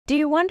Do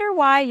you wonder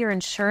why your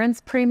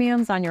insurance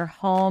premiums on your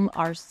home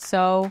are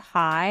so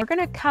high? We're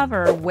going to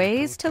cover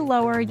ways to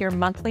lower your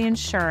monthly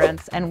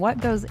insurance and what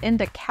goes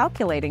into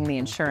calculating the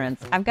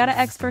insurance. I've got an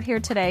expert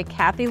here today,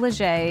 Kathy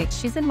Leger.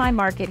 She's in my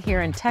market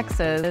here in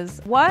Texas.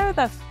 What are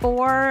the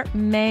 4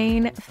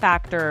 main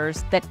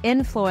factors that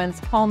influence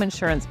home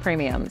insurance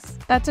premiums?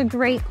 That's a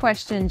great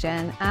question,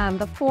 Jen.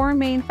 The 4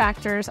 main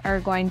factors are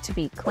going to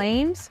be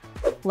claims,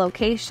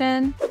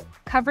 location,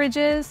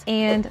 coverages,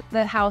 and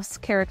the house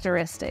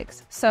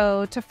characteristics.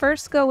 So to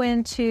first go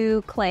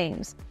into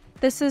claims,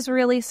 this is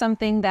really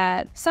something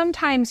that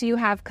sometimes you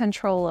have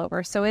control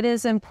over. So it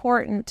is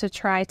important to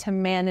try to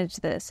manage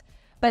this.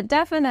 But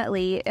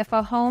definitely, if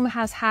a home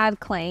has had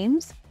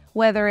claims,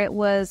 whether it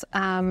was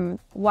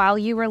while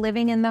you were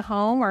living in the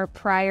home or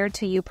prior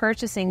to you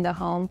purchasing the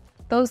home,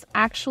 those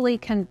actually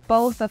can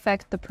both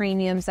affect the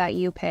premiums that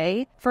you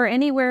pay for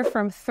anywhere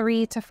from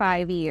 3 to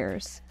 5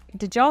 years.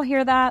 Did y'all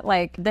hear that?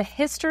 Like, the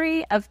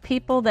history of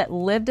people that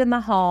lived in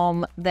the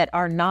home that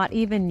are not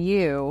even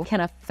you can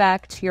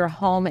affect your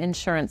home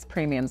insurance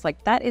premiums.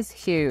 Like, that is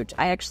huge.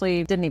 I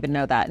actually didn't even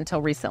know that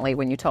until recently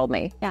when you told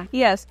me. Yeah.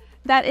 Yes,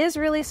 that is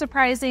really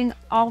surprising.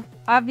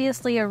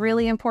 Obviously, a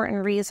really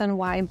important reason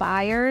why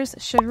buyers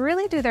should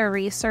really do their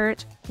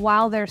research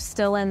while they're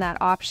still in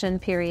that option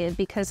period.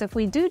 Because if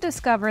we do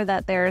discover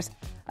that there's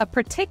a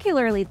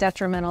particularly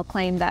detrimental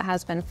claim that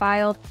has been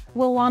filed,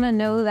 we'll want to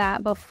know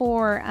that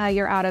before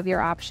you're out of your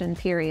option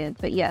period.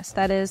 But yes,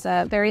 that is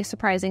very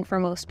surprising for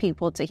most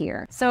people to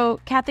hear. So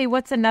Kathy,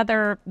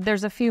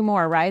 there's a few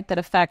more, right,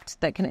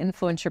 that can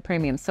influence your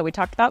premiums. So we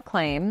talked about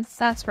claims.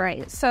 That's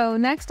right. So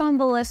next on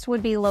the list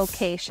would be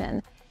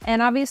location.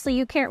 And obviously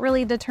you can't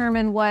really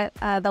determine what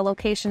the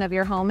location of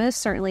your home is,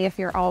 certainly if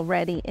you're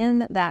already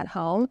in that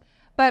home.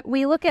 But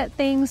we look at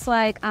things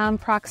like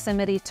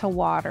proximity to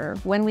water.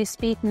 When we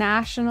speak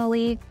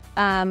nationally,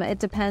 it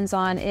depends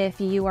on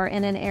if you are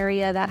in an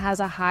area that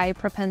has a high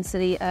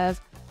propensity of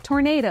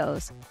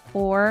tornadoes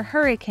or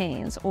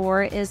hurricanes,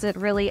 or is it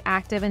really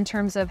active in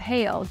terms of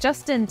hail?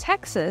 Just in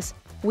Texas,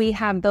 we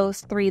have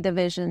those 3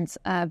 divisions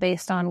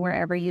based on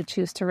wherever you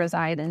choose to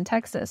reside in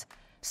Texas.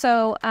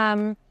 So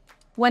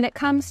when it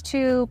comes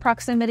to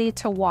proximity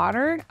to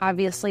water,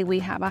 obviously we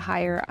have a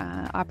higher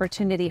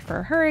opportunity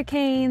for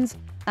hurricanes.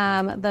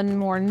 The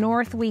more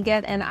north we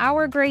get in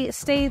our great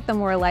state, the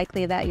more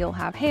likely that you'll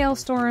have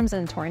hailstorms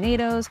and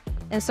tornadoes.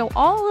 And so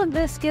all of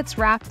this gets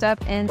wrapped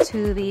up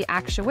into the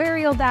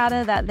actuarial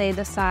data that they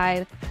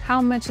decide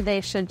how much they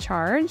should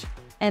charge.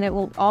 And it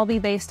will all be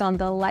based on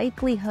the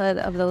likelihood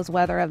of those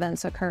weather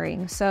events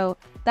occurring. So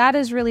that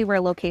is really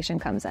where location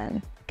comes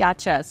in.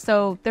 Gotcha.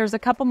 So there's a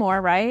couple more,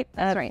 right?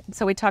 That's right.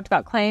 So we talked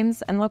about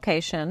claims and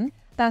location.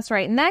 That's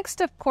right. Next,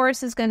 of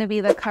course, is going to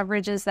be the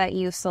coverages that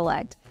you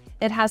select.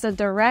 It has a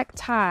direct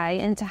tie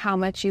into how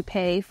much you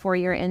pay for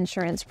your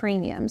insurance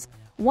premiums.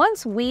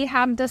 Once we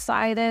have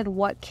decided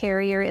what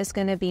carrier is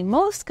going to be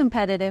most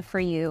competitive for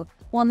you,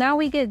 well, now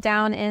we get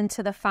down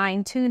into the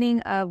fine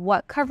tuning of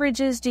what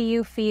coverages do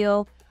you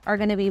feel are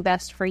going to be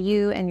best for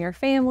you and your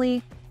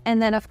family. And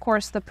then, of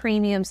course, the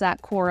premiums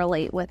that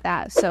correlate with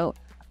that. So,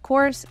 of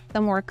course,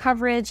 the more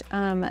coverage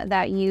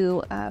that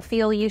you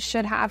feel you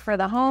should have for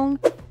the home,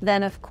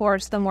 then, of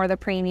course, the more the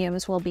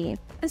premiums will be.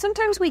 And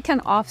sometimes we can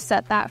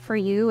offset that for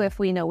you if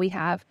we know we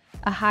have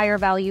a higher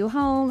value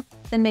home.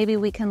 Then maybe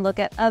we can look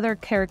at other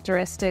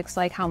characteristics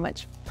like how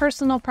much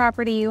personal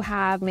property you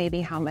have,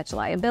 maybe how much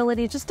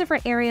liability, just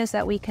different areas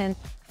that we can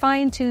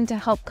fine tune to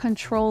help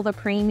control the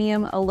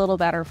premium a little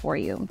better for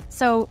you.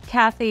 So,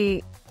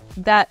 Kathy,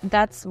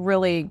 that's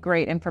really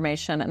great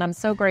information. And I'm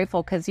so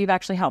grateful because you've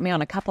actually helped me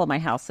on a couple of my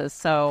houses.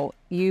 So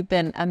you've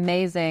been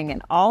amazing.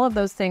 And all of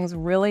those things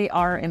really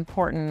are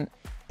important.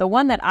 The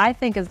one that I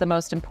think is the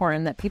most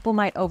important that people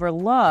might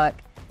overlook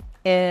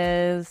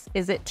is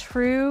it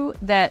true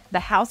that the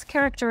house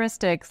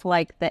characteristics,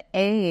 like the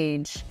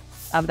age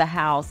of the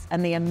house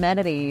and the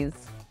amenities,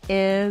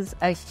 is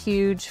a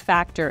huge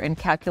factor in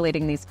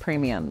calculating these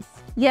premiums?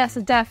 Yes,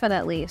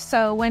 definitely.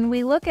 So when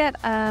we look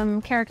at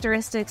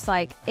characteristics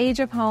like age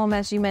of home,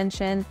 as you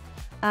mentioned,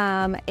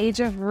 age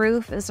of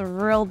roof is a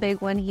real big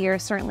one here,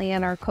 certainly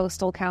in our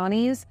coastal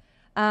counties.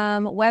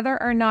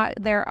 Whether or not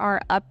there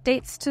are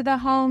updates to the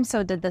home,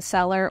 so did the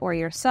seller or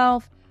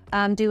yourself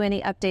do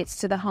any updates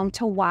to the home,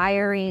 to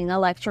wiring,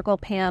 electrical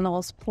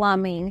panels,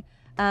 plumbing,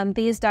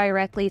 these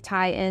directly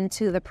tie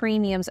into the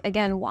premiums.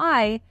 Again,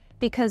 why?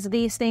 Because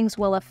these things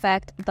will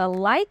affect the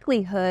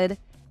likelihood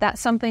that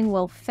something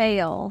will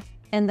fail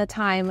in the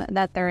time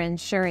that they're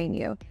insuring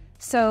you.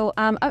 So,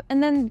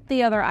 and then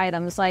the other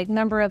items like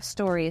number of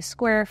stories,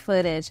 square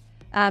footage,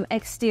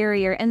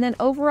 exterior, and then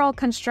overall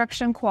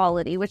construction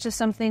quality, which is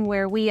something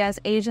where we as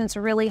agents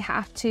really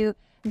have to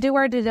do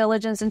our due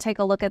diligence and take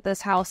a look at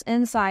this house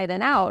inside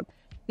and out.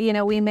 You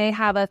know, we may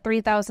have a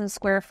 3,000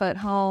 square foot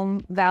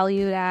home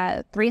valued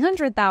at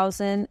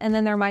 $300,000, and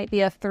then there might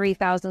be a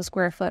 3,000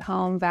 square foot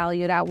home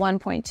valued at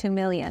 $1.2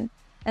 million.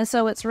 And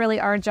so it's really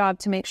our job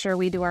to make sure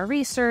we do our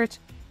research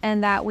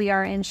and that we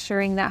are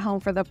insuring that home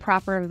for the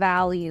proper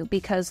value,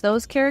 because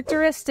those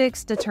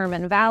characteristics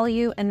determine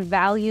value and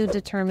value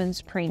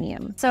determines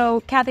premium.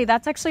 So, Kathy,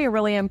 that's actually a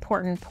really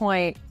important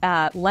point.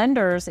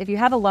 Lenders, if you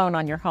have a loan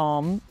on your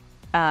home,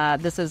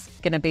 this is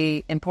going to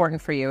be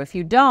important for you. If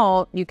you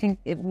don't,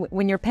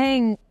 when you're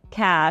paying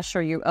cash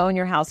or you own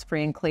your house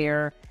free and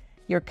clear,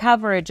 your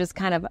coverage is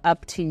kind of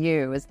up to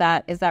you. Is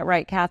that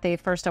right, Kathy?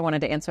 First, I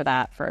wanted to answer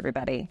that for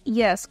everybody.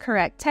 Yes,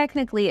 correct.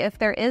 Technically, if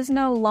there is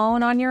no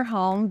loan on your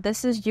home,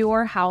 this is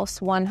your house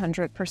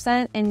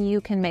 100%, and you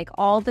can make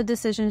all the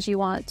decisions you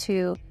want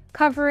to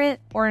cover it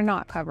or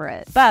not cover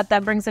it. But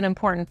that brings an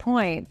important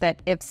point that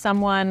if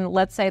someone,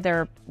 let's say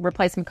their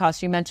replacement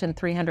cost, you mentioned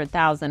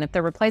 $300,000, if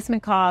their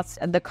replacement cost,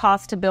 the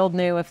cost to build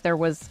new, if there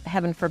was,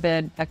 heaven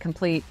forbid, a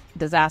complete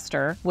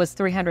disaster, was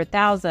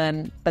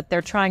 $300,000, but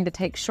they're trying to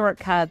take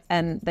shortcuts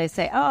and they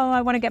say, oh,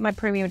 I want to get my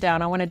premium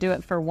down, I want to do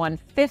it for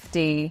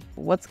 $150,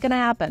 what's going to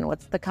happen?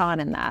 What's the con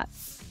in that?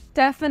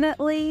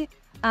 Definitely.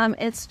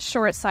 It's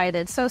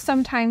short-sighted. So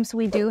sometimes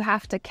we do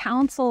have to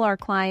counsel our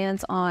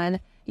clients on,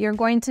 you're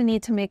going to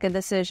need to make a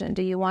decision.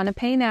 Do you want to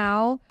pay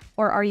now,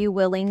 or are you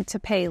willing to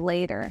pay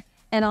later?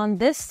 And on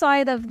this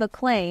side of the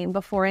claim,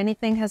 before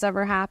anything has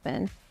ever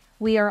happened,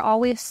 we are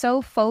always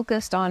so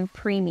focused on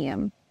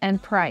premium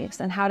and price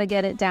and how to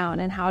get it down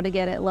and how to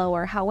get it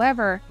lower.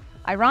 However,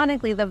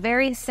 ironically, the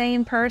very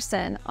same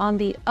person on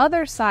the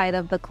other side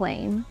of the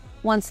claim,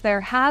 once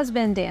there has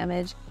been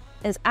damage,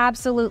 is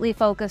absolutely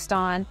focused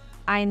on,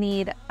 I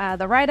need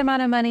the right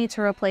amount of money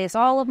to replace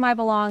all of my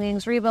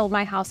belongings, rebuild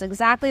my house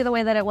exactly the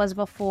way that it was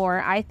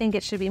before. I think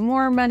it should be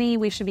more money.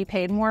 We should be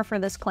paid more for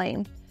this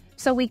claim.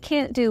 So we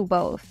can't do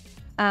both.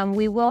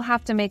 We will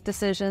have to make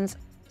decisions,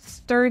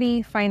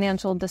 sturdy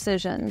financial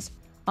decisions,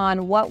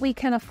 on what we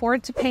can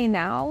afford to pay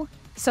now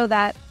so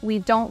that we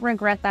don't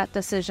regret that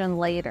decision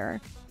later.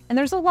 And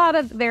there's a lot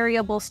of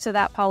variables to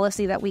that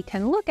policy that we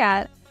can look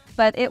at,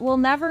 but it will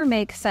never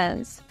make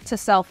sense to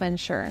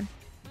self-insure.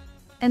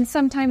 And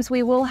sometimes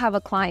we will have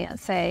a client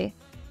say,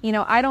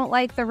 I don't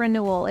like the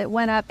renewal. It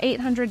went up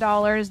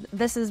 $800.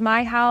 This is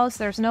my house.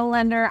 There's no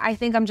lender. I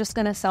think I'm just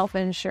going to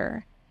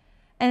self-insure.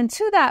 And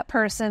to that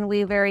person,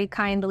 we very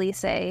kindly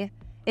say,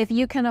 if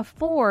you can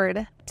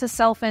afford to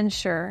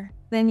self-insure,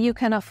 then you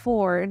can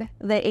afford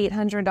the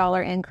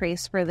 $800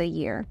 increase for the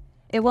year.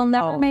 It will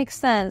never make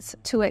sense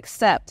to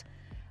accept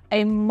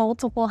a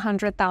multiple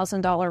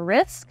 $100,000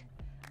 risk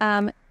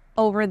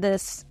over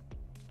this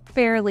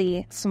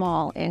fairly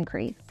small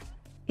increase.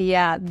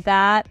 Yeah,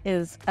 that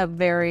is a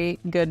very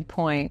good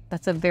point.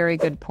 That's a very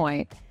good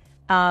point.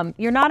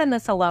 You're not in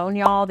this alone,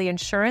 y'all. The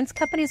insurance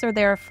companies are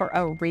there for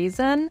a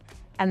reason,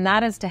 and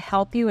that is to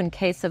help you in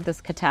case of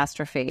this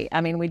catastrophe.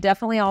 I mean, we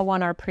definitely all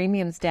want our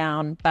premiums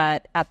down,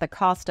 but at the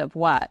cost of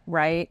what,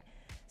 right?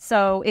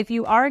 So if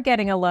you are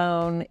getting a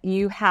loan,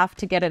 you have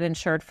to get it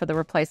insured for the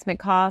replacement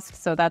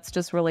cost. So that's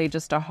just really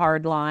just a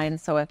hard line.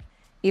 So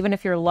even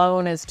if your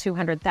loan is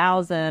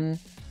 $200,000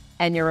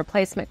 and your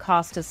replacement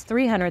cost is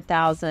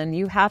 $300,000,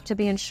 you have to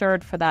be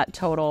insured for that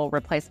total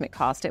replacement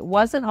cost. It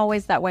wasn't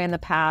always that way in the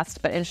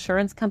past, but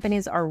insurance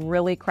companies are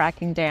really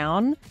cracking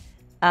down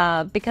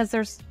because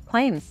there's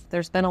claims.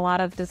 There's been a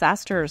lot of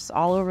disasters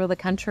all over the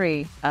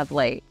country of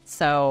late.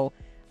 So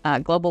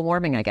global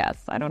warming, I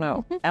guess. I don't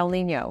know. El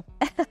Nino.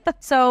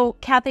 So,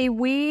 Kathy,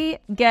 we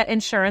get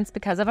insurance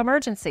because of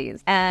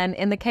emergencies. And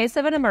in the case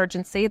of an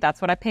emergency,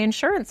 that's what I pay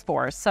insurance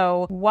for.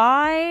 So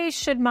why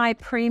should my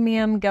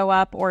premium go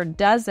up, or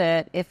does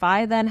it, if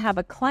I then have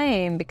a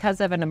claim because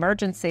of an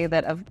emergency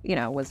that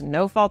was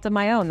no fault of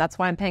my own? That's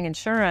why I'm paying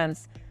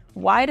insurance.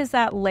 Why does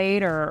that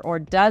later, or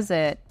does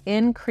it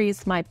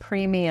increase my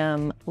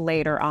premium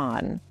later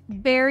on?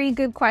 Very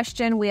good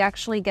question. We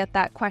actually get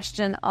that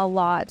question a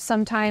lot.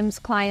 Sometimes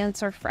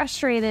clients are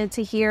frustrated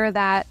to hear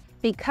that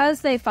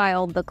because they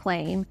filed the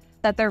claim,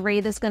 that their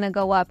rate is going to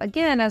go up.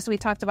 Again, as we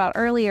talked about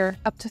earlier,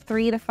 up to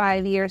 3 to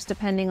 5 years,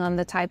 depending on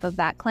the type of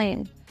that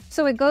claim.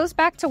 So it goes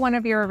back to one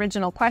of your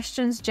original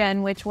questions,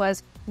 Jen, which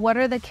was, what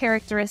are the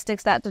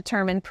characteristics that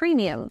determine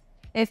premium?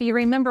 If you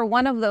remember,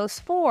 one of those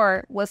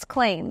 4 was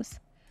claims.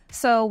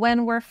 So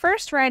when we're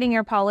first writing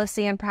your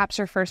policy and perhaps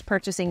you're first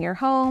purchasing your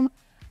home,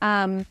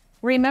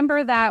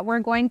 remember that we're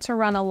going to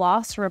run a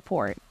loss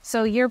report.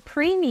 So your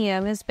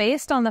premium is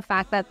based on the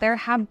fact that there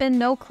have been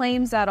no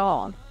claims at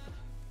all.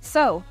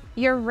 So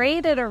you're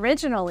rated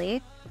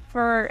originally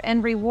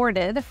and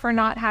rewarded for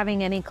not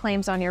having any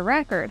claims on your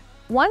record.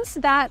 Once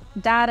that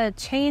data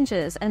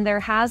changes and there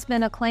has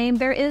been a claim,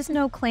 there is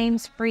no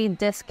claims-free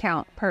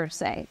discount per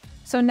se.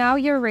 So now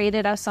you're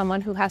rated as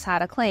someone who has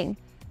had a claim.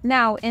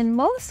 Now, in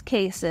most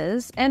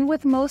cases, and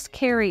with most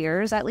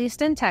carriers, at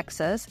least in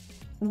Texas,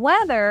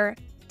 weather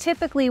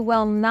typically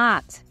will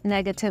not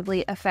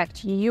negatively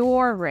affect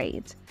your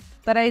rate.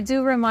 But I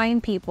do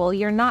remind people,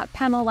 you're not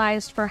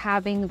penalized for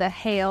having the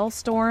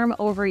hailstorm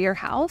over your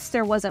house.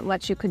 There wasn't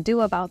much you could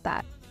do about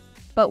that.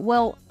 But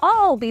we'll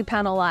all be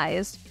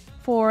penalized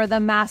for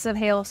the massive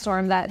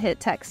hailstorm that hit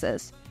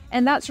Texas.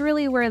 And that's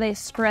really where they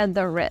spread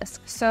the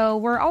risk. So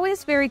we're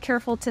always very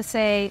careful to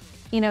say,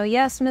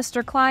 yes,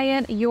 Mr.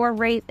 Client, your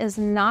rate is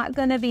not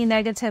going to be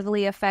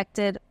negatively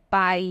affected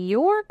by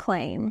your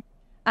claim.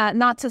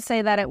 Not to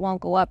say that it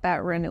won't go up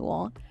at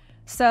renewal.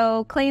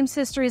 So claims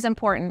history is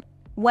important.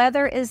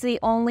 Weather is the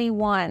only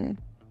one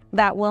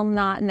that will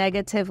not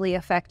negatively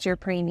affect your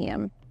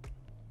premium.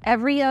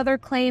 Every other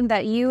claim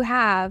that you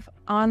have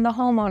on the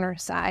homeowner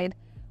side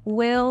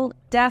will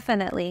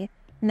definitely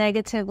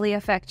negatively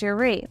affect your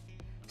rate.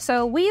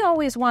 So we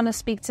always want to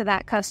speak to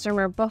that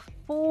customer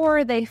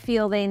before they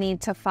feel they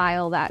need to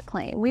file that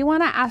claim. We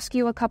want to ask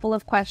you a couple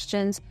of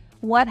questions.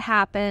 What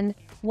happened?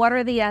 What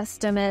are the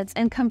estimates?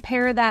 And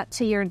compare that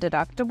to your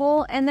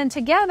deductible. And then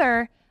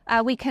together,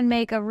 we can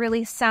make a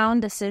really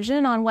sound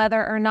decision on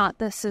whether or not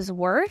this is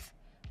worth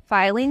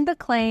filing the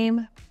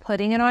claim,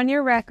 putting it on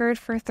your record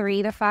for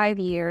 3 to 5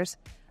 years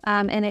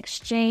in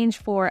exchange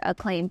for a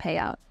claim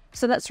payout.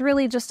 So that's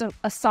really just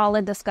a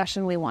solid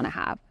discussion we want to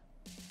have.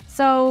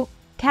 So,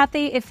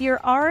 Kathy, if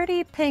you're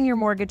already paying your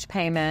mortgage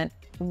payment,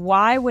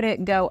 why would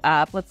it go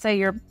up? Let's say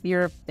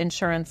your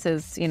insurance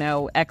is,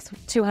 X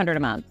 $200 a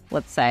month,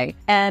 let's say,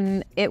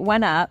 and it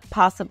went up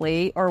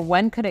possibly, or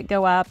when could it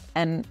go up,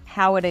 and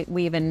how would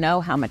we even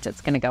know how much it's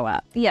going to go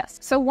up? Yes.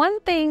 So one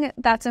thing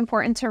that's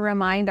important to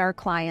remind our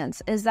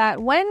clients is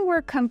that when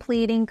we're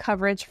completing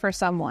coverage for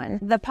someone,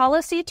 the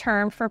policy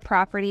term for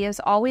property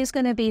is always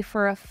going to be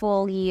for a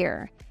full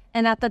year.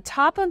 And at the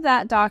top of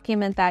that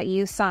document that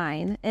you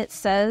sign, it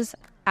says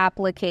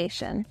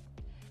application.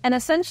 And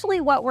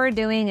essentially what we're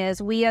doing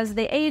is we as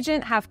the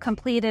agent have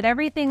completed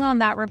everything on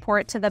that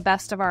report to the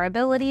best of our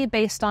ability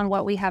based on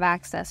what we have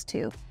access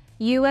to.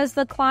 You as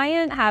the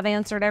client have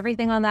answered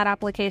everything on that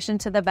application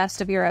to the best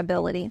of your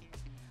ability.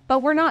 But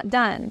we're not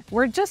done.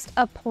 We're just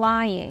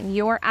applying.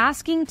 You're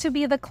asking to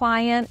be the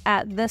client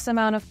at this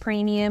amount of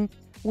premium.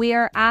 We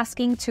are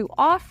asking to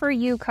offer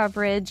you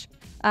coverage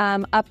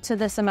up to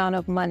this amount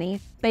of money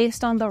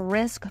based on the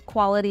risk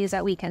qualities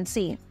that we can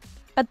see.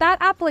 But that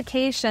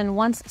application,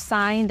 once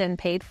signed and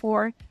paid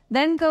for,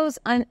 then goes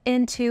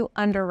into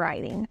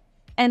underwriting.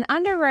 And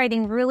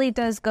underwriting really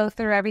does go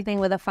through everything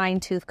with a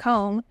fine-tooth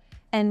comb.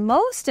 And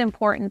most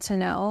important to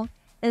know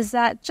is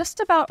that just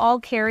about all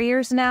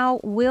carriers now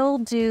will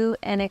do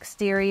an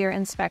exterior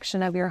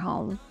inspection of your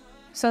home.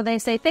 So they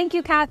say, thank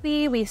you,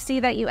 Kathy. We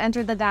see that you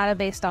entered the data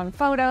based on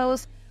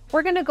photos.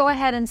 We're going to go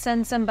ahead and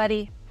send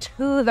somebody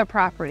to the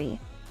property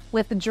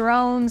with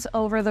drones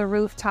over the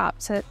rooftop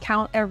to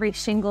count every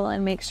shingle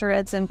and make sure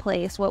it's in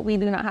place, what we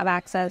do not have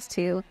access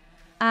to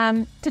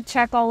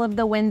check all of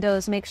the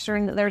windows, make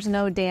sure that there's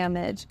no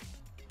damage,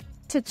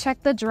 to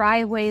check the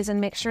driveways and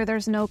make sure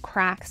there's no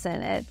cracks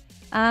in it,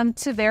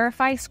 to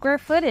verify square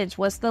footage.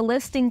 Was the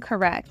listing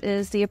correct?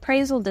 Is the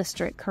appraisal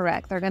district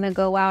correct? They're going to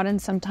go out and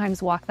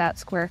sometimes walk that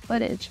square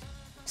footage.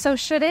 So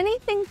should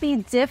anything be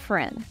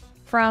different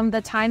from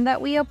the time that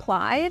we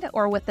applied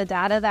or with the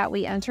data that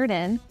we entered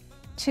in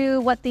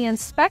to what the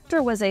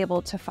inspector was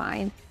able to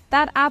find,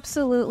 that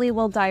absolutely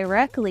will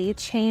directly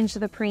change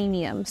the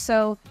premium.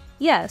 So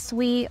yes,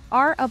 we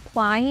are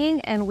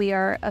applying and we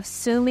are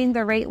assuming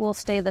the rate will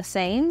stay the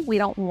same. We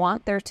don't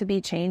want there to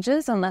be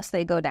changes unless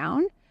they go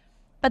down.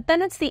 But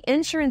then it's the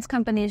insurance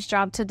company's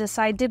job to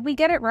decide, did we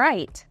get it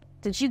right?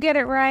 Did you get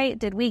it right?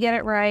 Did we get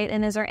it right?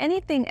 And is there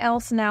anything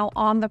else now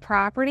on the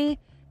property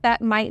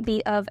that might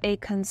be of a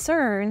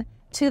concern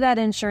to that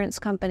insurance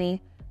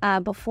company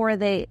before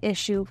they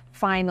issue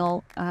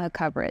final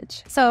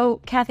coverage? So,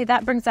 Kathy,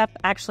 that brings up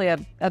actually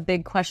a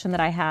big question that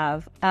I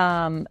have.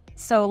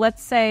 So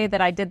let's say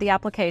that I did the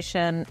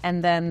application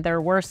and then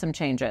there were some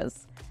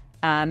changes.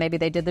 Maybe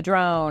they did the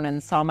drone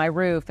and saw my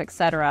roof,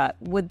 etc.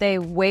 Would they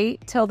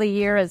wait till the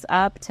year is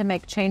up to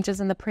make changes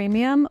in the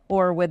premium,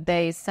 or would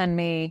they send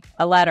me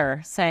a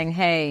letter saying,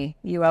 hey,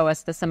 you owe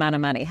us this amount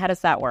of money? How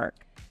does that work?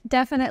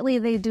 Definitely,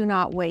 they do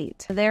not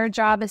wait. Their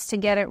job is to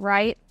get it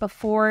right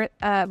before,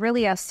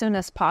 really as soon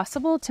as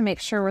possible, to make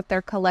sure that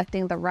they're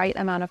collecting the right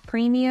amount of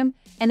premium.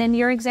 And in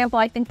your example,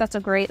 I think that's a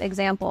great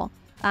example.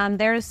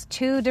 There's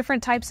 2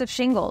 different types of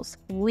shingles.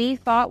 We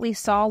thought we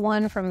saw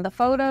one from the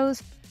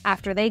photos.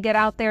 After they get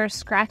out there,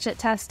 scratch it,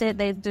 test it,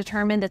 they've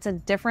determined it's a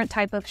different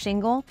type of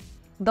shingle.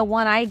 The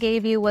one I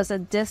gave you was a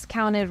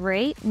discounted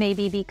rate,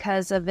 maybe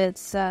because of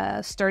its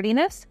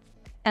sturdiness.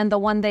 And the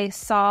one they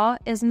saw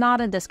is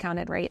not a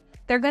discounted rate.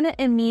 They're going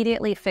to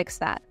immediately fix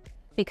that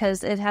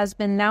because it has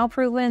been now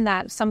proven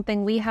that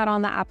something we had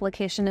on the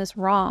application is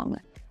wrong.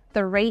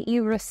 The rate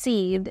you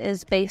received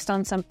is based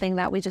on something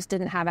that we just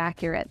didn't have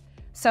accurate.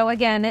 So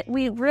again,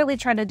 we really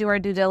try to do our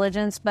due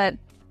diligence, but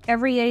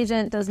every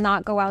agent does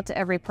not go out to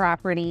every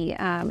property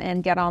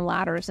and get on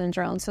ladders and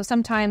drones. So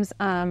sometimes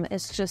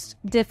it's just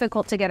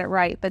difficult to get it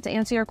right. But to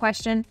answer your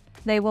question,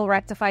 they will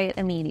rectify it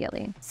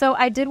immediately. So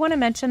I did want to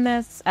mention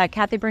this.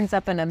 Kathy brings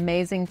up an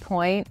amazing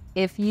point.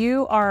 If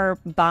you are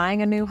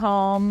buying a new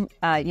home,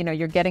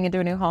 you're getting into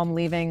a new home,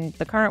 leaving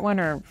the current one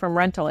or from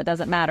rental, it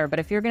doesn't matter. But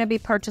if you're going to be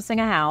purchasing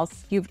a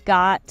house, you've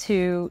got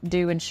to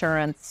do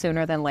insurance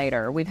sooner than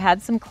later. We've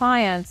had some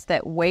clients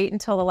that wait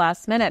until the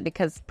last minute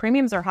because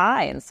premiums are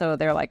high. And so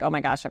they're like, oh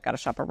my gosh, I've got to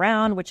shop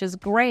around, which is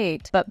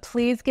great. But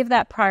please give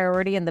that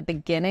priority in the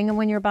beginning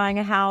when you're buying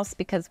a house,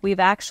 because we've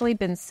actually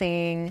been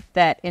seeing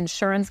that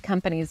insurance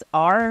companies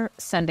are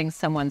sending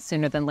someone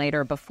sooner than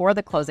later before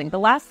the closing. The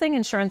last thing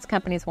insurance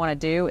companies want to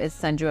do is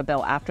send you a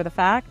bill after the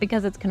fact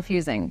because it's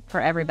confusing for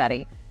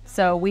everybody.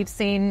 So we've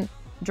seen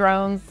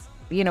drones,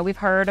 we've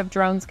heard of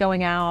drones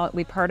going out.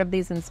 We've heard of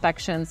these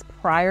inspections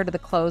prior to the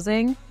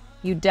closing.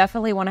 You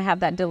definitely want to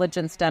have that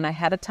diligence done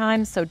ahead of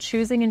time. So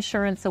choosing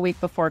insurance a week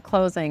before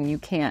closing,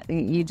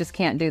 you just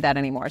can't do that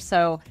anymore.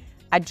 So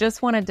I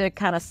just wanted to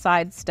kind of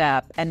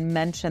sidestep and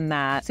mention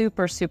that.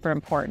 Super, super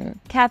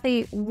important.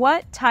 Kathy,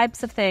 what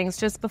types of things,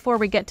 just before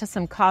we get to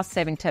some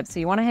cost-saving tips, so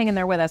you want to hang in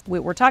there with us.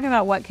 We're talking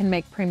about what can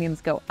make premiums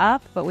go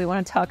up, but we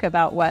want to talk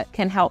about what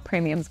can help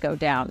premiums go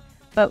down.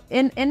 But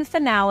in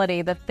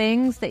finality, the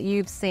things that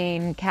you've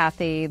seen,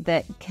 Kathy,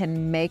 that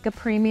can make a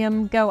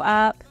premium go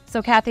up.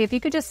 So Kathy, if you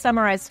could just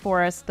summarize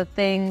for us the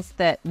things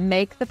that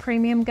make the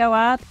premium go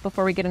up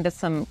before we get into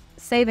some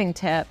saving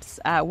tips,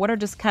 what are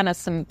just kind of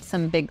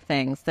some big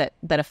things that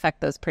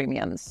affect those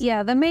premiums?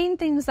 Yeah, the main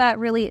things that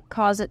really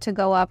cause it to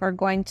go up are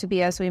going to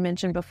be, as we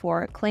mentioned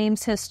before,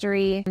 claims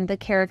history, the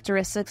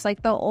characteristics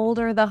like the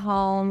older the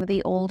home,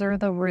 the older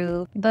the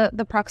roof,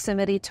 the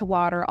proximity to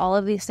water. All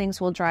of these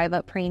things will drive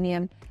up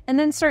premium. And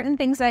then certain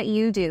things that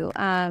you do,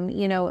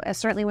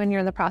 certainly when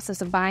you're in the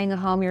process of buying a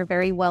home, you're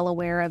very well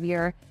aware of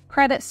your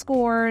credit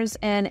scores,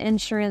 and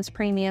insurance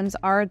premiums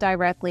are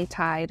directly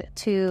tied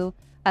to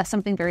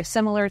something very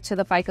similar to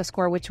the FICO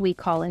score, which we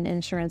call in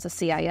insurance a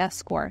CIS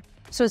score.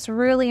 So it's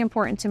really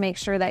important to make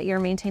sure that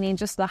you're maintaining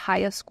just the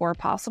highest score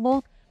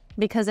possible,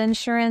 because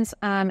insurance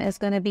is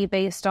going to be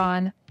based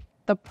on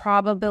the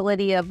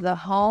probability of the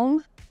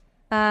home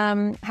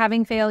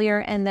having failure,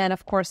 and then,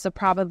 of course, the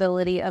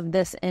probability of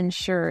this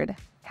insured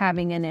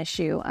having an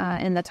issue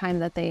in the time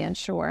that they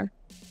insure.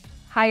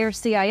 Higher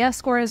CIS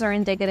scores are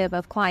indicative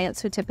of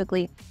clients who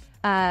typically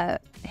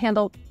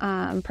handle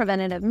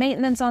preventative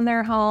maintenance on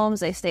their homes.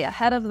 They stay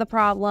ahead of the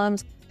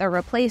problems. They're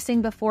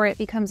replacing before it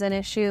becomes an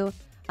issue,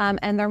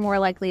 and they're more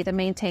likely to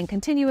maintain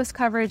continuous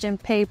coverage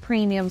and pay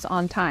premiums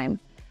on time.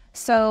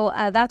 So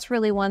that's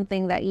really one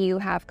thing that you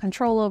have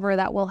control over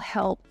that will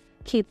help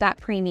keep that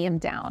premium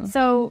down.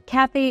 So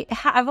Kathy,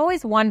 I've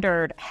always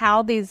wondered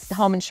how these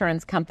home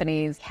insurance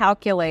companies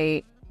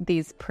calculate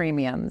these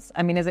premiums.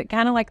 I mean, is it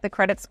kind of like the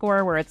credit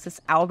score where it's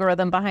this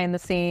algorithm behind the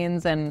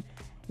scenes and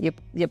you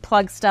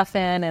plug stuff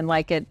in and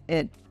like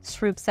it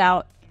swoops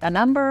out a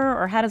number,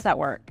 or how does that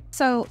work?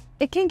 So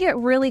it can get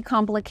really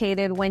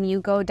complicated when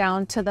you go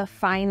down to the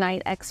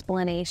finite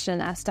explanation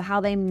as to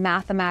how they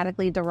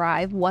mathematically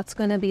derive what's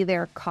going to be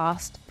their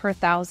cost per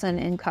thousand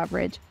in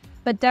coverage.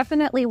 But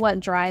definitely what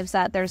drives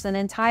that, there's an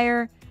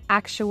entire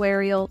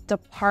actuarial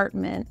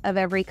department of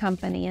every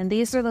company. And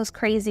these are those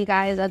crazy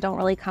guys that don't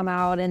really come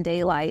out in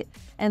daylight.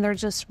 And they're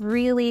just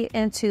really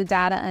into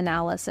data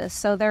analysis.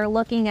 So they're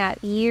looking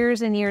at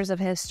years and years of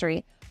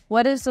history.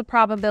 What is the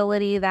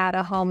probability that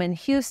a home in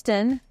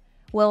Houston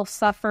will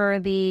suffer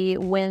the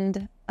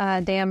wind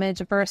damage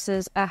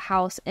versus a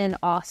house in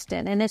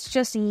Austin? And it's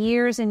just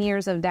years and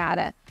years of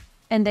data.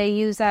 And they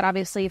use that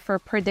obviously for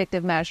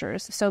predictive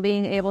measures. So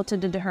being able to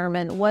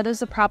determine what is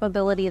the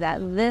probability that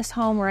this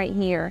home right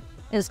here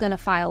is going to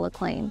file a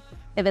claim.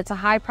 If it's a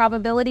high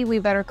probability, we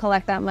better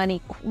collect that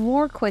money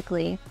more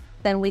quickly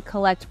than we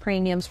collect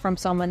premiums from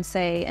someone,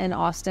 say, in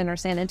Austin or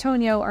San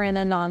Antonio or in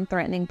a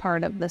non-threatening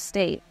part of the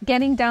state.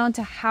 Getting down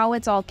to how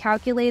it's all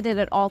calculated,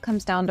 it all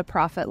comes down to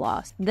profit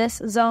loss.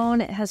 This zone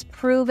has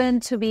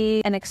proven to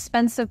be an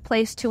expensive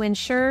place to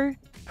insure.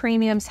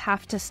 Premiums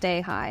have to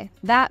stay high.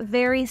 That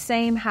very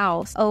same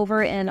house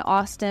over in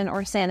Austin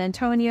or San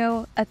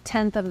Antonio, a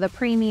tenth of the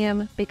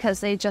premium because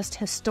they just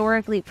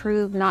historically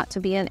proved not to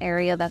be an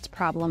area that's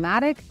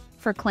problematic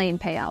for claim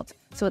payouts.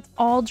 So it's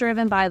all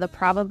driven by the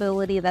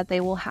probability that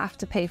they will have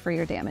to pay for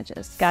your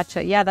damages.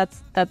 Gotcha. Yeah,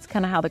 that's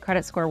kind of how the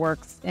credit score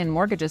works in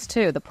mortgages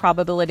too. The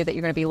probability that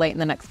you're going to be late in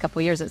the next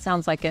couple of years. It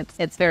sounds like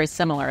it's very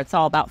similar. It's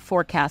all about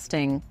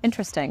forecasting.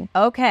 Interesting.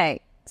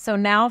 Okay. So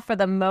now for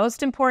the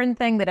most important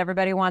thing that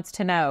everybody wants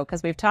to know,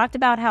 because we've talked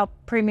about how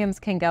premiums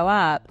can go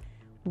up.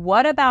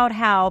 What about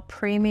how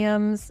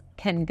premiums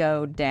can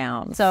go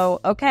down? So,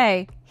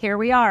 okay, here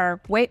we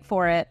are. Wait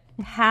for it.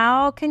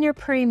 How can your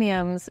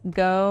premiums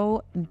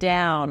go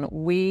down?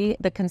 We,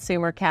 the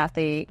consumer,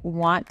 Kathy,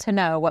 want to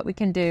know what we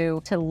can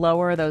do to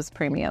lower those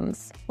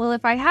premiums. Well,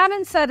 if I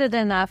haven't said it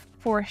enough,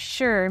 for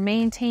sure,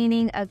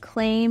 maintaining a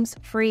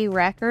claims-free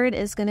record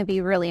is going to be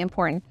really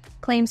important.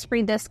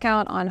 Claims-free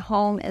discount on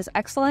home is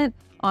excellent.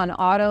 On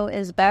auto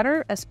is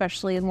better,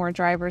 especially the more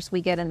drivers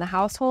we get in the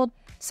household.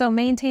 So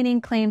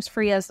maintaining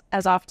claims-free as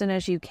often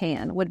as you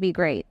can would be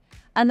great.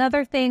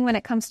 Another thing when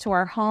it comes to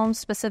our home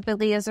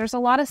specifically is there's a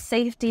lot of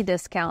safety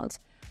discounts.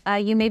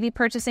 You may be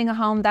purchasing a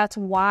home that's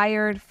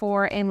wired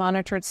for a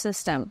monitored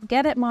system.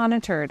 Get it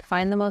monitored.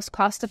 Find the most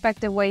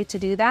cost-effective way to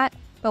do that.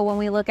 But when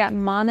we look at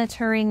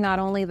monitoring not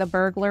only the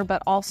burglar,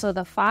 but also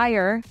the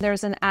fire,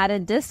 there's an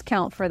added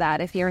discount for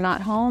that. If you're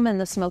not home and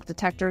the smoke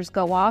detectors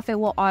go off, it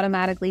will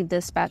automatically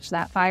dispatch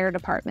that fire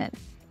department.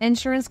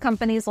 Insurance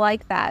companies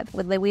like that.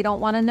 We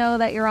don't want to know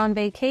that you're on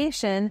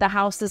vacation, the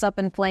house is up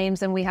in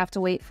flames, and we have to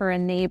wait for a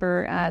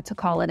neighbor to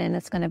call it in.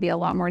 It's going to be a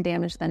lot more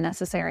damage than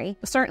necessary.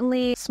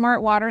 Certainly,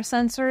 smart water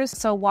sensors.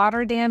 So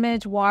water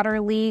damage,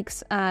 water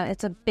leaks,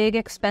 it's a big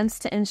expense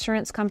to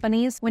insurance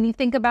companies. When you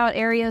think about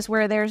areas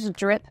where there's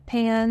drip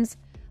pans,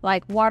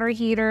 like water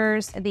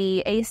heaters, the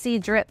AC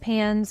drip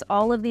pans,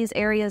 all of these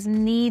areas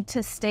need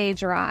to stay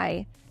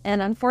dry.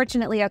 And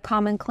unfortunately, a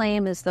common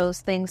claim is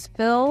those things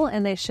fill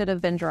and they should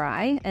have been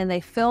dry, and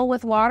they fill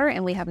with water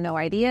and we have no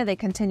idea. They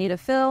continue to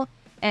fill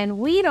and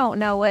we don't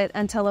know it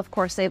until, of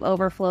course, they've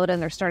overflowed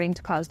and they're starting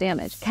to cause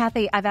damage.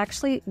 Kathy,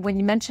 when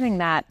you're mentioning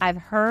that, I've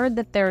heard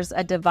that there's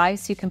a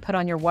device you can put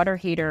on your water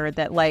heater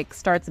that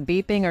starts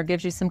beeping or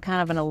gives you some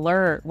kind of an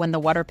alert when the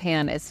water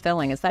pan is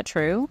filling. Is that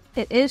true?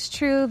 It is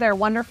true. They're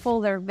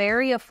wonderful. They're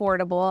very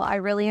affordable. I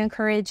really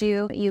encourage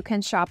you. You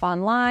can shop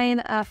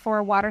online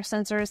for water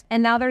sensors.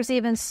 And now there's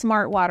even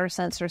smart water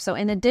sensors. So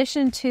in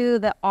addition to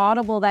the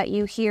audible that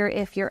you hear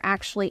if you're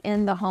actually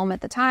in the home at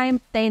the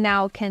time, they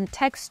now can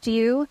text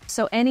you.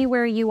 So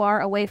anywhere you are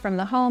away from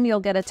the home,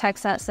 you'll get a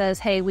text that says,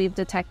 hey, we've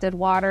detected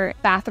water,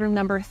 bathroom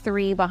number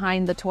 3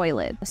 behind the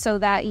toilet. So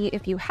that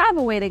if you have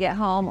a way to get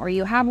home or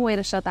you have a way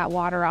to shut that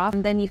water off,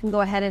 then you can go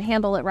ahead and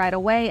handle it right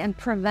away and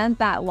prevent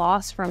that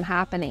loss from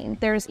happening.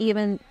 There's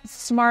even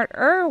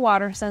smarter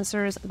water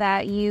sensors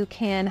that you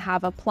can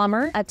have a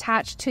plumber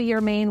attached to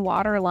your main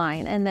water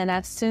line. And then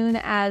as soon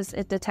as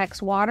it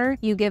detects water,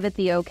 you give it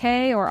the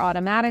okay or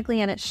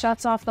automatically, and it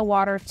shuts off the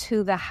water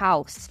to the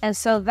house. And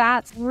so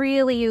that's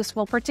really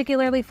useful,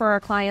 particularly for our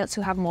clients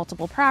who have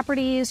multiple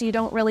properties. You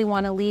don't really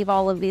want to leave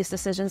all of these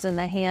decisions in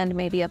the hand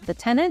maybe of the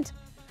tenant,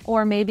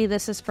 or maybe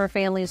this is for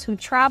families who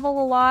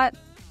travel a lot.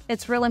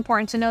 It's real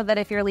important to know that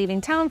if you're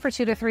leaving town for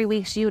 2 to 3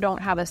 weeks, you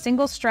don't have a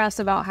single stress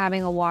about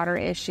having a water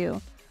issue.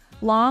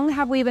 Long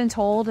have we been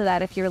told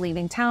that if you're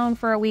leaving town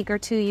for a week or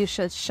 2, you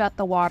should shut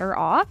the water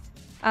off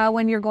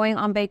when you're going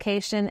on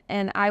vacation,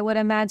 and I would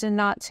imagine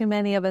not too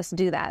many of us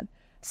do that.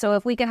 So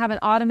if we can have an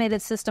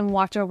automated system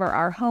watch over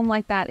our home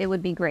like that, it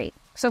would be great.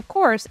 So of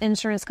course,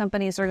 insurance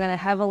companies are going to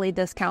heavily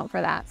discount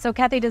for that. So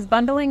Kathy, does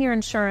bundling your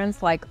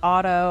insurance like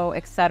auto,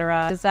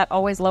 etc., does that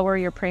always lower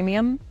your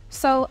premium?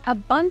 So a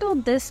bundle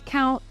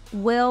discount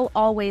will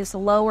always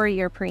lower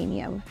your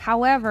premium.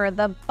 However,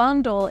 the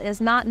bundle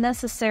is not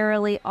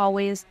necessarily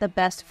always the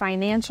best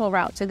financial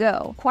route to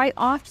go. Quite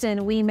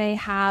often, we may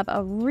have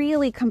a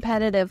really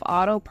competitive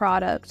auto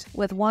product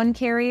with one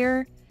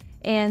carrier,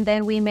 and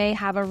then we may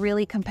have a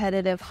really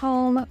competitive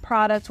home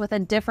product with a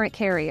different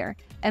carrier.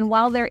 And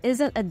while there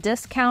isn't a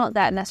discount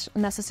that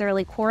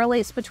necessarily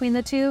correlates between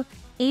the two,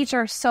 each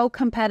are so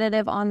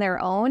competitive on their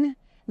own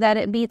that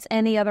it beats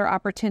any other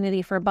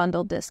opportunity for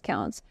bundled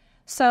discounts.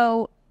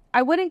 So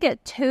I wouldn't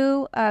get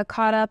too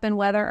caught up in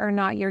whether or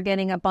not you're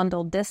getting a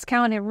bundled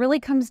discount. It really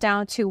comes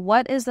down to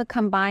what is the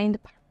combined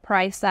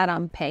price that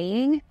I'm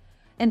paying.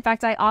 In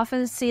fact, I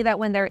often see that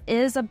when there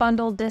is a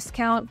bundled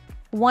discount,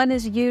 one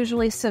is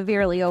usually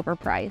severely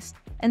overpriced.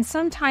 And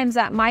sometimes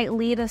that might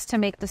lead us to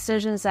make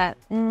decisions that,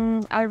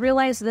 I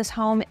realize this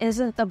home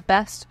isn't the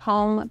best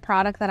home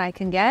product that I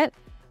can get,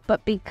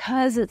 but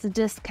because it's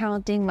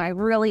discounting my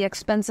really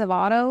expensive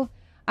auto,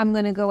 I'm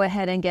going to go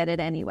ahead and get it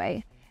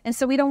anyway. And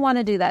so we don't want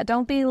to do that.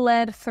 Don't be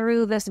led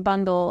through this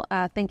bundle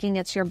thinking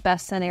it's your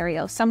best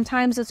scenario.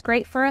 Sometimes it's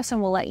great for us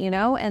and we'll let you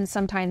know, and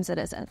sometimes it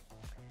isn't.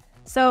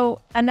 So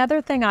another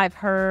thing I've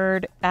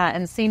heard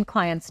and seen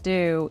clients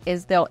do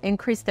is they'll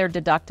increase their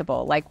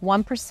deductible. Like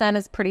 1%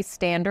 is pretty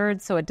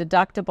standard. So a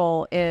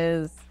deductible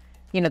is,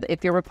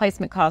 if your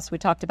replacement cost we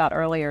talked about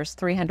earlier is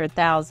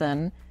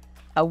 $300,000,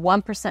 a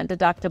 1%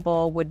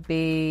 deductible would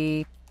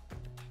be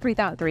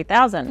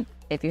 $3,000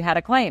 if you had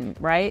a claim,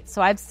 right?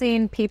 So I've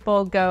seen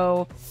people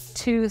go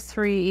 2,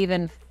 3,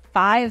 even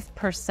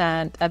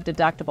 5% of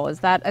deductible.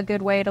 Is that a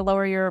good way to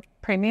lower your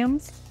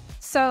premiums?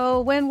 So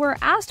when we're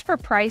asked for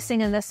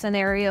pricing in this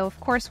scenario, of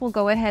course, we'll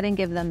go ahead and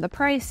give them the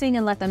pricing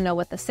and let them know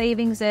what the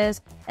savings is.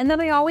 And then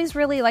I always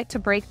really like to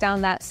break down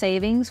that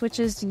savings, which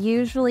is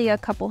usually a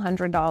couple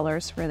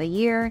 $100s for the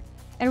year,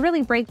 and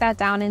really break that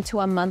down into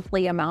a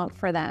monthly amount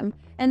for them.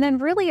 And then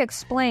really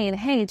explain,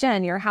 hey,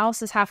 Jen, your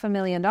house is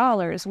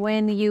 $500,000.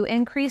 When you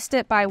increased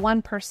it by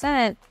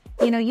 1%,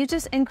 you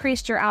just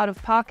increased your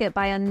out-of-pocket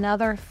by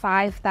another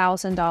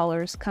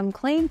 $5,000 come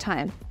claim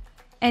time.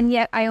 And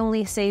yet I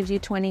only saved you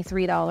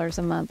 $23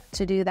 a month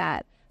to do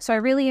that. So I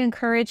really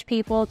encourage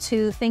people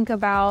to think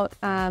about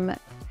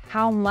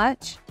how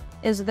much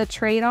is the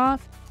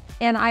trade-off.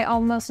 And I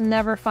almost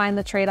never find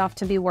the trade-off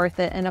to be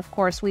worth it. And of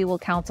course, we will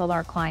counsel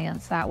our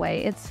clients that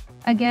way. It's,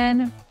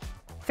 again,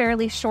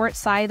 fairly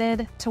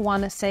short-sighted to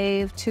want to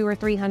save $200 or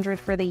 $300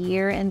 for the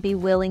year and be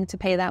willing to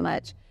pay that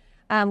much.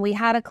 We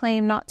had a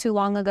claim not too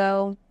long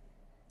ago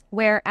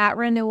where at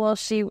renewal,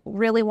 she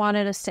really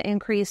wanted us to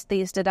increase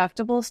these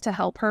deductibles to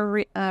help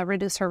her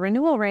reduce her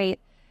renewal rate.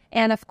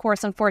 And of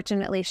course,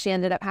 unfortunately, she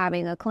ended up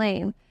having a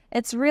claim.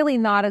 It's really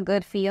not a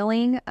good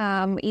feeling,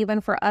 even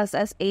for us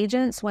as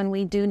agents, when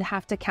we do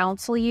have to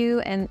counsel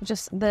you. And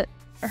just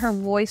her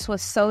voice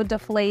was so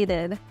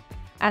deflated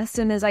as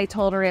soon as I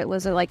told her it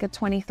was like a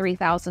 $23,000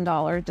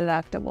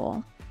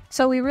 deductible.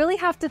 So we really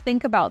have to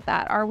think about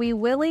that. Are we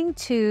willing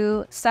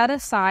to set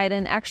aside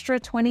an extra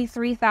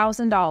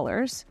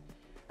 $23,000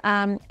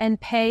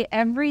 and pay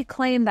every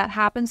claim that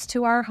happens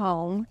to our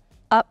home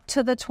up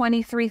to the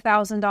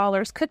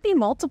 $23,000? Could be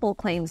multiple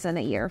claims in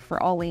a year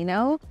for all we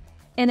know,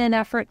 in an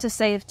effort to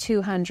save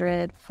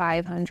 $200,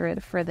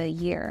 $500 for the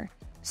year.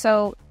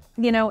 So,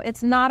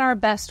 it's not our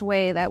best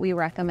way that we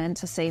recommend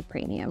to save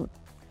premium.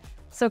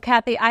 So,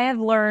 Kathy, I have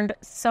learned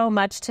so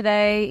much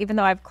today. Even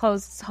though I've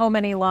closed so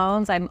many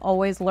loans, I'm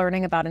always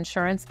learning about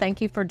insurance.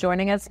 Thank you for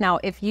joining us. Now,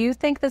 if you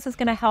think this is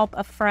going to help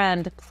a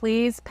friend,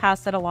 please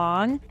pass it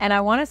along. And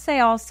I want to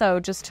say also,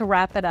 just to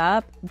wrap it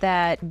up,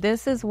 that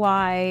this is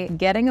why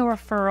getting a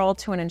referral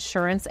to an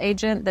insurance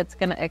agent that's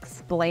going to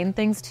explain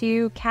things to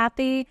you,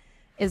 Kathy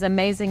is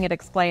amazing at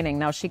explaining.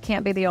 Now, she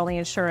can't be the only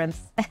insurance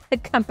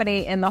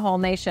company in the whole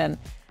nation.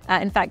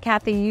 In fact,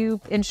 Kathy,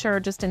 you insure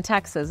just in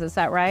Texas. Is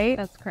that right?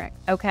 That's correct.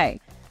 Okay.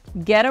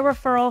 Get a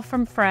referral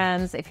from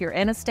friends. If you're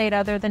in a state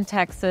other than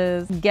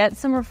Texas, get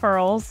some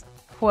referrals.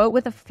 Quote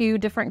with a few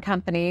different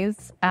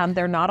companies.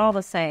 They're not all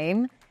the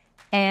same.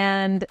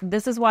 And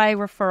this is why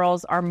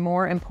referrals are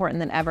more important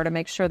than ever, to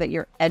make sure that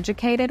you're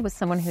educated with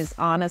someone who's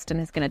honest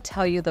and is going to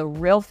tell you the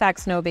real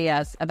facts, no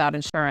BS about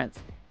insurance.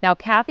 Now,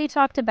 Kathy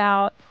talked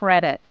about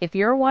credit. If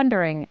you're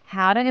wondering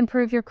how to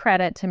improve your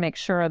credit to make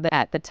sure that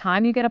at the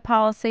time you get a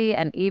policy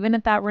and even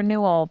at that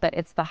renewal that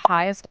it's the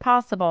highest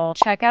possible,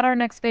 check out our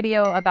next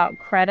video about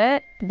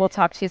credit. We'll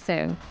talk to you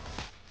soon.